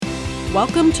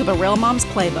Welcome to the Real Moms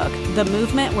Playbook, the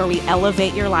movement where we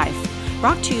elevate your life.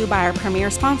 Brought to you by our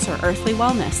premier sponsor, Earthly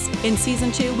Wellness. In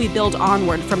Season 2, we build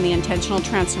onward from the intentional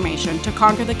transformation to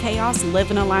conquer the chaos,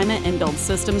 live in alignment, and build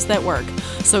systems that work.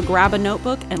 So grab a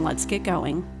notebook and let's get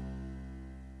going.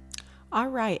 All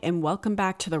right, and welcome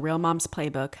back to the Real Moms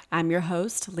Playbook. I'm your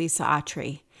host, Lisa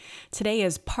Autry. Today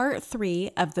is part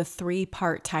 3 of the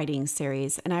 3-part tidying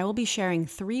series, and I will be sharing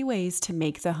 3 ways to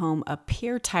make the home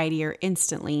appear tidier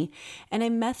instantly and a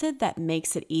method that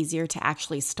makes it easier to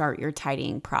actually start your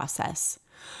tidying process.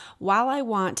 While I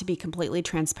want to be completely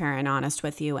transparent and honest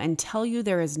with you and tell you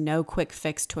there is no quick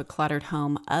fix to a cluttered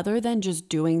home other than just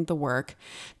doing the work,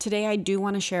 today I do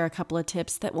want to share a couple of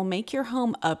tips that will make your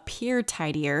home appear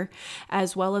tidier,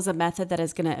 as well as a method that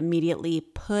is going to immediately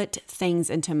put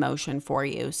things into motion for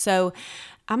you. So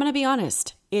I'm going to be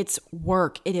honest. It's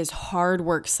work. It is hard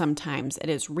work sometimes. It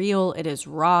is real. It is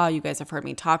raw. You guys have heard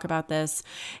me talk about this.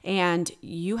 And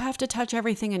you have to touch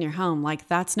everything in your home. Like,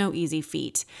 that's no easy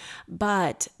feat.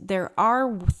 But there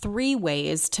are 3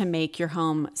 ways to make your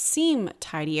home seem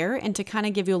tidier and to kind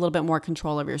of give you a little bit more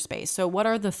control of your space. So what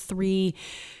are the 3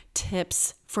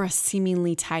 tips for a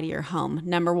seemingly tidier home?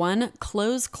 Number 1,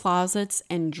 close closets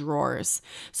and drawers.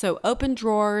 So open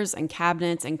drawers and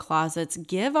cabinets and closets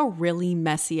give a really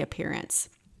messy appearance.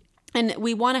 And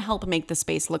we want to help make the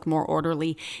space look more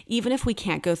orderly, even if we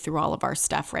can't go through all of our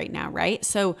stuff right now, right?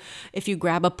 So if you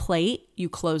grab a plate, you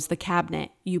close the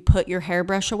cabinet. You put your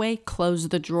hairbrush away, close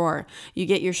the drawer. You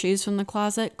get your shoes from the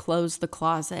closet, close the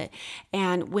closet.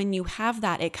 And when you have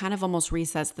that, it kind of almost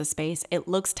resets the space. It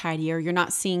looks tidier. You're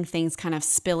not seeing things kind of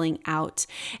spilling out.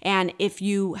 And if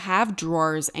you have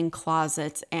drawers and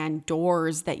closets and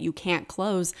doors that you can't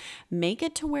close, make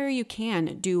it to where you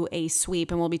can do a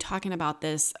sweep. And we'll be talking about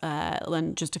this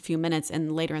in just a few minutes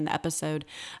and later in the episode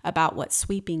about what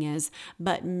sweeping is,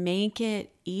 but make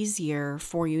it easier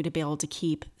for you to be able to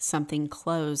keep something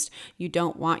closed. You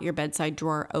don't want your bedside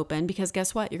drawer open because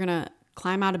guess what? You're going to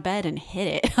climb out of bed and hit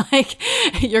it. Like,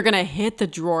 you're going to hit the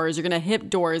drawers, you're going to hit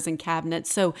doors and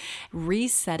cabinets. So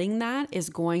resetting that is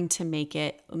going to make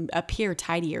it appear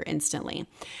tidier instantly.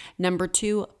 Number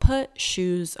 2, put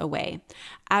shoes away.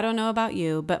 I don't know about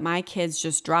you, but my kids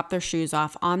just drop their shoes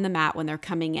off on the mat when they're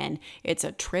coming in. It's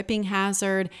a tripping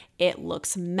hazard. It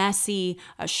looks messy.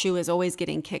 A shoe is always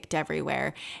getting kicked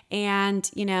everywhere. And,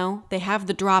 they have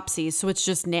the dropsies, so it's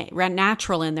just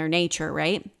natural in their nature,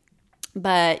 right?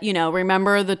 But,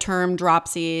 remember the term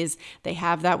dropsies. They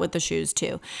have that with the shoes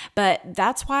too. But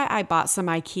that's why I bought some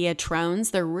IKEA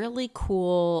Trones. They're really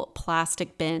cool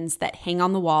plastic bins that hang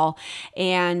on the wall.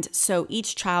 And so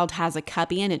each child has a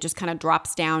cubby and it just kind of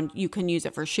drops down. You can use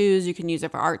it for shoes. You can use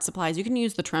it for art supplies. You can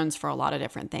use the Trones for a lot of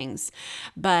different things.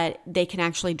 But they can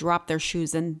actually drop their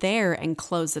shoes in there and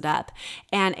close it up.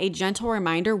 And a gentle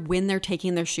reminder when they're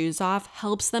taking their shoes off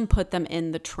helps them put them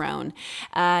in the Trone.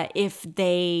 If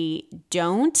they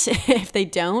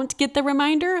don't get the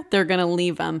reminder, they're going to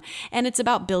leave them. And it's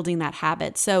about building that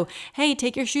habit. So, hey,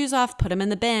 take your shoes off, put them in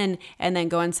the bin, and then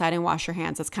go inside and wash your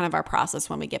hands. That's kind of our process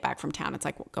when we get back from town. It's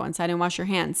like, go inside and wash your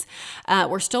hands.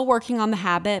 We're still working on the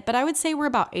habit, but I would say we're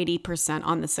about 80%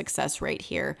 on the success rate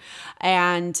here.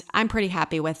 And I'm pretty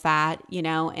happy with that,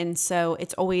 and so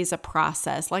it's always a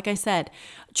process. Like I said,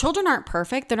 children aren't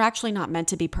perfect. They're actually not meant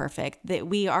to be perfect. That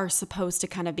we are supposed to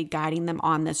kind of be guiding them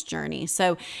on this journey.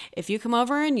 So if you come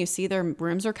over and you see their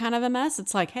rooms are kind of a mess,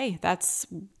 it's like, hey, that's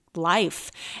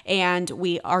life. And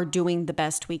we are doing the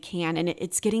best we can. And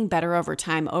it's getting better over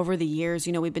time. Over the years,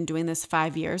 we've been doing this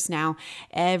 5 years now.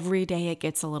 Every day it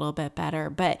gets a little bit better.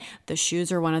 But the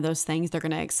shoes are one of those things. They're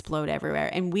going to explode everywhere.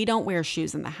 And we don't wear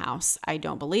shoes in the house. I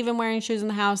don't believe in wearing shoes in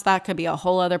the house. That could be a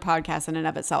whole other podcast in and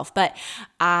of itself. But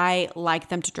I like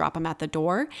them to drop them at the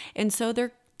door. And so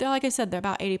they're like I said, they're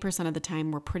about 80% of the time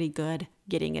we're pretty good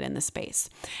getting it in the space.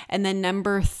 And then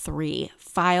number 3,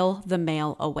 file the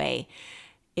mail away.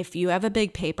 If you have a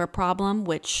big paper problem,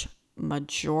 which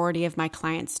majority of my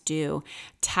clients do,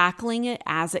 tackling it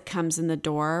as it comes in the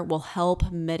door will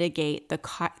help mitigate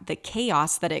the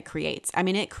chaos that it creates. I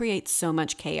mean, it creates so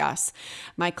much chaos.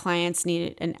 My clients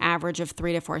need an average of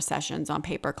 3 to 4 sessions on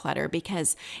paper clutter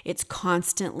because it's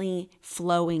constantly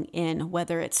flowing in,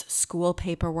 whether it's school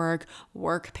paperwork,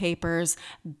 work papers,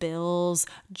 bills,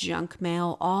 junk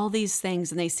mail, all these things,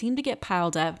 and they seem to get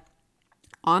piled up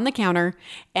on the counter,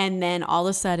 and then all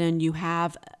of a sudden you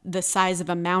have the size of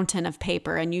a mountain of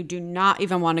paper and you do not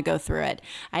even want to go through it.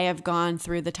 I have gone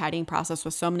through the tidying process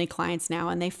with so many clients now,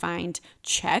 and they find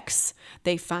checks,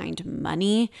 they find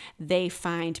money, they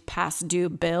find past due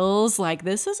bills. Like,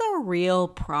 this is a real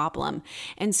problem.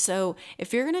 And so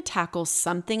if you're going to tackle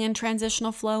something in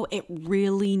transitional flow, it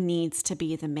really needs to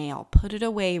be the mail. Put it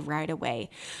away right away.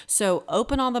 So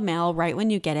open all the mail right when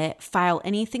you get it. File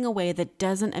anything away that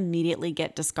doesn't immediately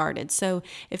get discarded. So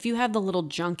if you have the little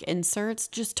junk inserts,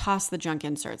 just toss the junk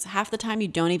inserts. Half the time you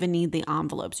don't even need the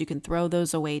envelopes. You can throw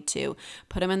those away too.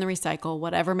 Put them in the recycle,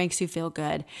 whatever makes you feel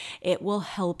good. It will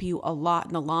help you a lot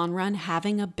in the long run,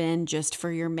 having a bin just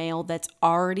for your mail that's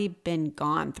already been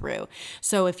gone through.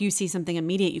 So if you see something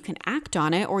immediate, you can act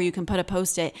on it, or you can put a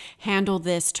post-it, handle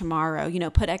this tomorrow,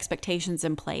 put expectations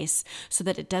in place so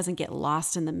that it doesn't get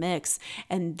lost in the mix.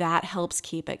 And that helps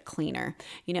keep it cleaner.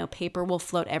 Paper will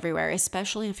float everywhere,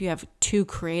 especially if you have two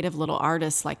creative little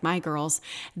artists like my girls.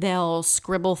 They'll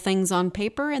scribble things on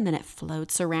paper and then it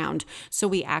floats around. So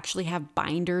we actually have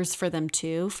binders for them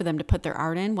too, for them to put their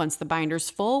art in. Once the binder's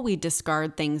full, we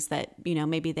discard things that,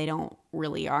 maybe they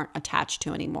aren't attached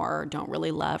to anymore, or don't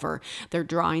really love, or their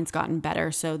drawing's gotten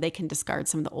better, so they can discard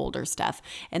some of the older stuff.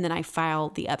 And then I file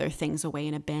the other things away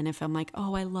in a bin. If I'm like,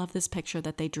 oh, I love this picture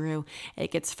that they drew,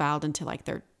 it gets filed into like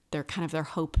their kind of their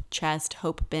hope chest,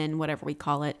 hope bin, whatever we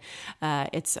call it.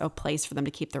 It's a place for them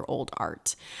to keep their old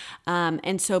art.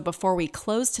 And so before we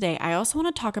close today, I also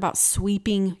want to talk about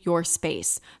sweeping your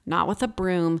space, not with a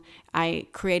broom. I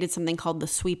created something called the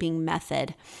sweeping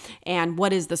method. And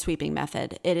what is the sweeping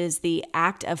method? It is the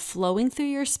act of flowing through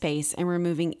your space and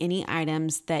removing any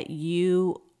items that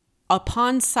you,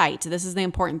 upon sight, this is the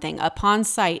important thing, upon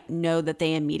sight, know that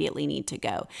they immediately need to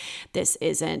go. This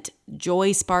isn't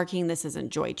joy sparking. This isn't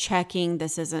joy checking.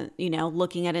 This isn't,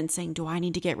 looking at it and saying, do I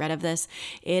need to get rid of this?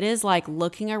 It is like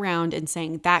looking around and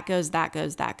saying, that goes, that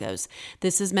goes, that goes.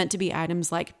 This is meant to be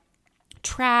items like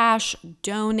trash,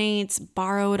 donates,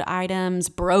 borrowed items,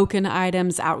 broken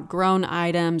items, outgrown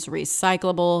items,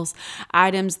 recyclables,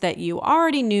 items that you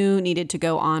already knew needed to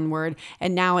go onward,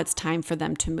 and now it's time for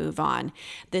them to move on.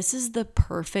 This is the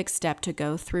perfect step to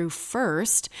go through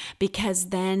first, because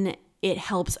then it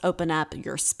helps open up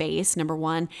your space, number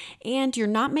one, and you're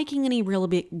not making any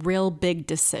real big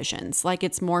decisions. Like,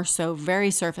 it's more so very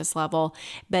surface level,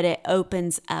 but it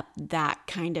opens up that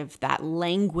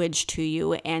language to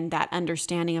you and that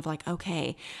understanding of like,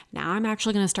 okay, now I'm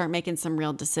actually going to start making some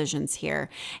real decisions here.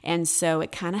 And so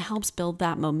it kind of helps build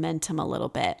that momentum a little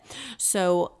bit.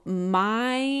 So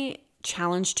my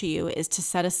challenge to you is to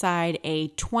set aside a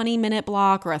 20-minute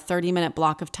block or a 30-minute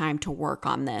block of time to work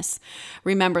on this.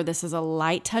 Remember, this is a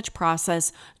light touch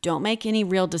process. Don't make any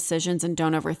real decisions and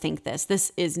don't overthink this.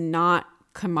 This is not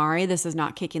KonMari. This is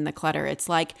not kicking the clutter. It's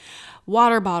like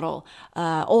water bottle,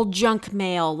 old junk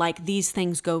mail. Like, these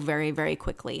things go very, very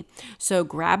quickly. So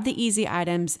grab the easy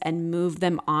items and move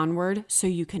them onward so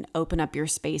you can open up your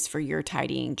space for your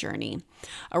tidying journey.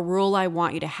 A rule I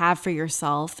want you to have for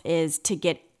yourself is to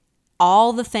get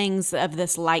all the things of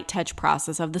this light touch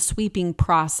process, of the sweeping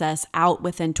process, out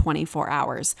within 24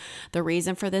 hours. The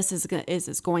reason for this is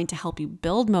it's going to help you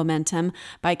build momentum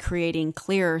by creating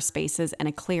clearer spaces and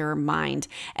a clearer mind.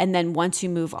 And then once you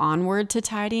move onward to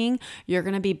tidying, you're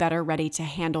going to be better ready to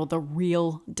handle the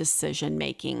real decision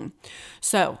making.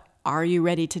 So, are you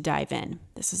ready to dive in?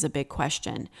 This is a big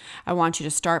question. I want you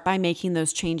to start by making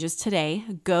those changes today.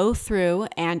 Go through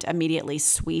and immediately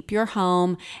sweep your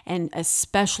home, and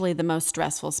especially the most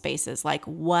stressful spaces. Like,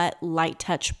 what light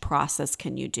touch process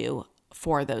can you do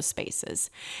for those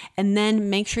spaces? And then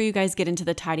make sure you guys get into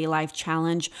the Tidy Life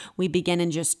Challenge. We begin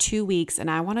in just 2 weeks, and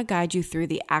I want to guide you through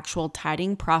the actual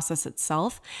tidying process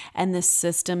itself and the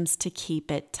systems to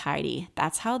keep it tidy.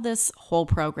 That's how this whole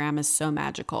program is so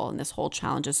magical, and this whole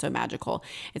challenge is so magical.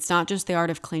 It's not just the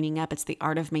art of cleaning up, it's the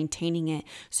art of maintaining it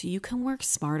so you can work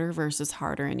smarter versus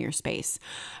harder in your space.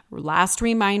 Last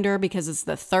reminder, because it's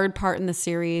the third part in the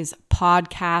series,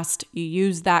 podcast, you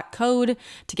use that code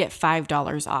to get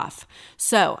 $5 off.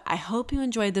 So I hope you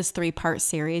enjoyed this 3-part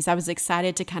series. I was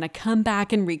excited to kind of come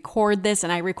back and record this,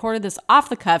 and I recorded this off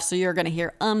the cuff, so you're going to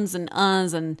hear ums and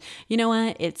uhs, and you know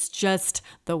what? It's just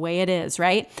the way it is,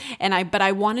 right? But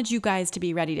I wanted you guys to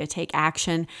be ready to take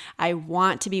action. I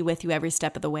want to be with you every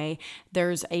step of the way.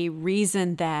 There's a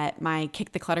reason that my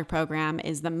Kick the Clutter program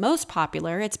is the most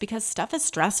popular. It's because stuff is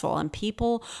stressful and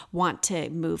people want to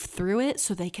move through it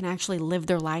so they can actually actually live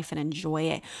their life and enjoy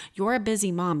it. You're a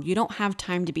busy mom. You don't have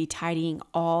time to be tidying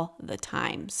all the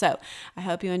time. So I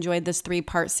hope you enjoyed this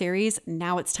 3-part series.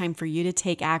 Now it's time for you to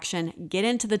take action. Get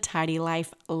into the Tidy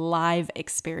Life live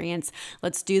experience.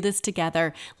 Let's do this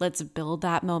together. Let's build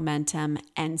that momentum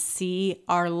and see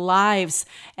our lives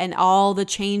and all the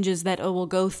changes that it will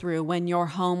go through when your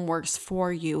home works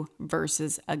for you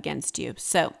versus against you.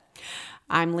 So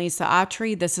I'm Lisa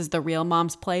Autry. This is the Real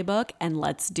Moms Playbook, and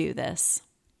let's do this.